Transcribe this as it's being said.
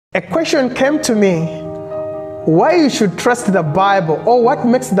A question came to me, why you should trust the Bible, or what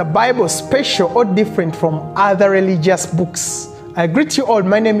makes the Bible special or different from other religious books. I greet you all.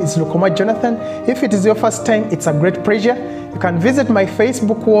 My name is Lukoma Jonathan. If it is your first time, it's a great pleasure. You can visit my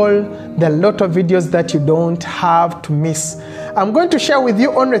Facebook wall. There are a lot of videos that you don't have to miss. I'm going to share with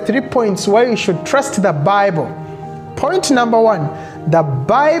you only 3 points why you should trust the Bible. Point number 1, the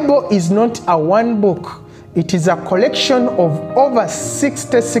Bible is not a one book. It is a collection of over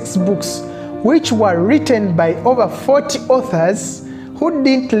 66 books which were written by over 40 authors who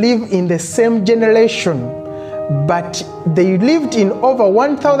didn't live in the same generation, but they lived in over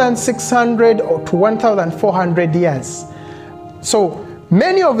 1,600 to 1,400 years. So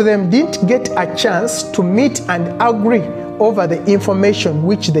many of them didn't get a chance to meet and agree over the information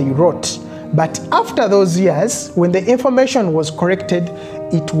which they wrote. But after those years, when the information was corrected,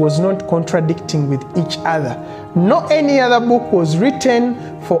 it was not contradicting with each other. No any other book was written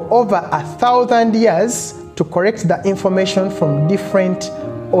for over 1,000 years to correct the information from different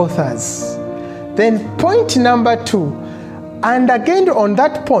authors. Then point number 2, and again on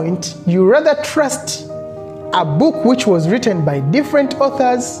that point, you rather trust a book which was written by different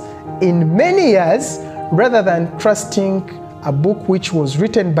authors in many years rather than trusting a book which was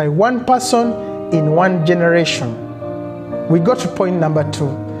written by one person in one generation. We got to point number 2.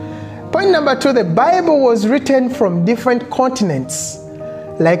 Point number 2, the Bible was written from different continents.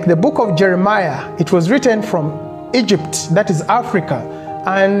 Like the book of Jeremiah, it was written from Egypt, that is Africa.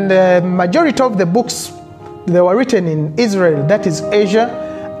 And the majority of the books, they were written in Israel, that is Asia.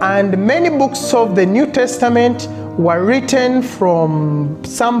 And many books of the New Testament were written from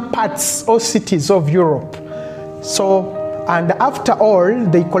some parts or cities of Europe. So, and after all,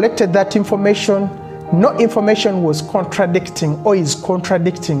 they collected that information. No information was contradicting or is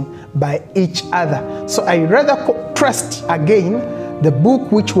contradicting by each other. So I rather trust again the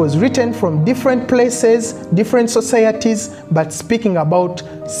book which was written from different places, different societies, but speaking about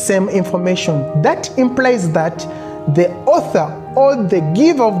same information. That implies that the author or the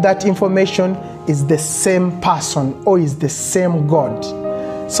giver of that information is the same person or is the same God.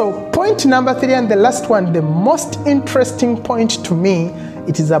 So point number 3 and the last one, the most interesting point to me,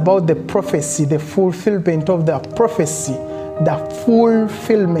 it is about the prophecy, the fulfillment of the prophecy, the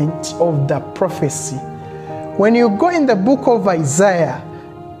fulfillment of the prophecy. When you go in the book of Isaiah,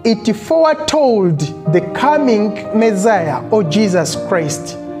 it foretold the coming Messiah or Jesus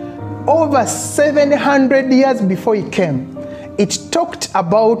Christ over 700 years before he came. It talked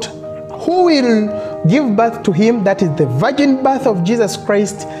about who will give birth to him, that is the virgin birth of Jesus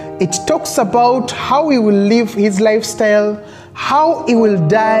Christ. It talks about how he will live his lifestyle, how he will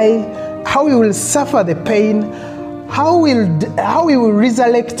die, how he will suffer the pain, how he will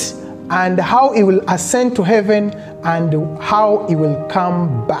resurrect, and how he will ascend to heaven, and how he will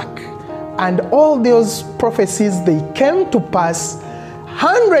come back. And all those prophecies, they came to pass,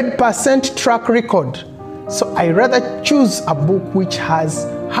 100% track record. So I rather choose a book which has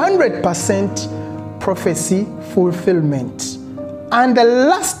 100% prophecy fulfillment. And the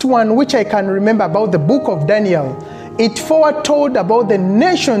last one which I can remember about the book of Daniel, it foretold about the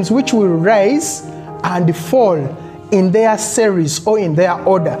nations which will rise and fall in their series or in their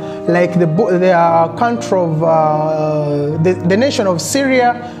order, like the country of the nation of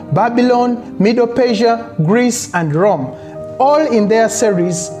Syria, Babylon, Medo-Persia, Greece, and Rome. All in their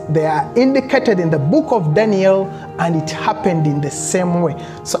series, they are indicated in the book of Daniel, and it happened in the same way.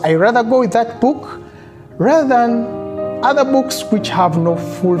 So I rather go with that book rather than other books which have no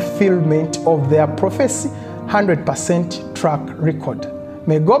fulfillment of their prophecy, 100% track record.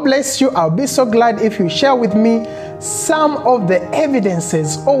 May God bless you. I'll be so glad if you share with me some of the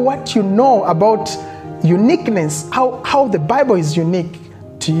evidences or what you know about uniqueness, how the Bible is unique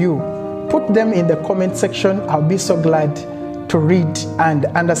to you. Put them in the comment section. I'll be so glad to read and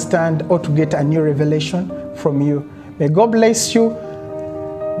understand or to get a new revelation from you. May God bless you.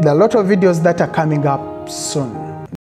 There are a lot of videos that are coming up soon.